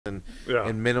and Yeah.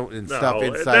 and No, stuff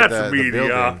inside that's the media.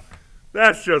 building.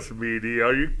 That's just media.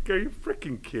 Are you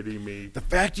freaking kidding me? The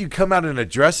fact you come out and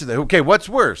address it. Okay, what's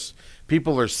worse?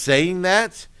 People are saying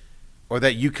that, or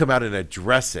that you come out and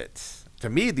address it? To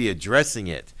me, the addressing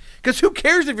it. Because who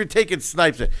cares if you're taking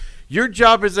snipes? Your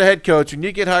job as a head coach, when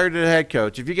you get hired as a head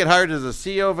coach, if you get hired as a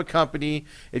CEO of a company,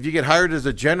 if you get hired as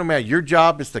a general manager, your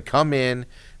job is to come in,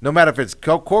 no matter if it's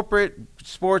corporate,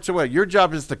 sports, or what, your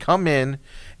job is to come in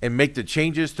and make the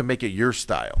changes to make it your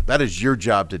style. That is your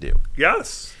job to do.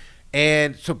 Yes.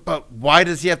 And so, but why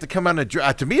does he have to come out and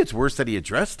address? To me, it's worse that he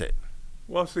addressed it.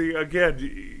 Well, see, again,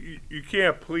 you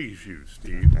can't please you,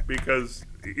 Steve, because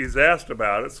he's asked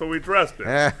about it, so he addressed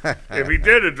it. If he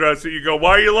did address it, you go, why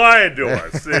are you lying to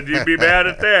us? And you'd be mad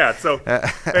at that. So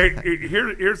hey,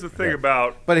 here's the thing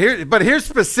about. But here's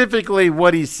specifically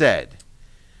what he said.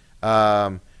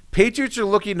 Patriots are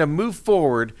looking to move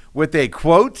forward with a,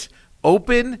 quote,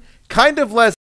 open, kind of less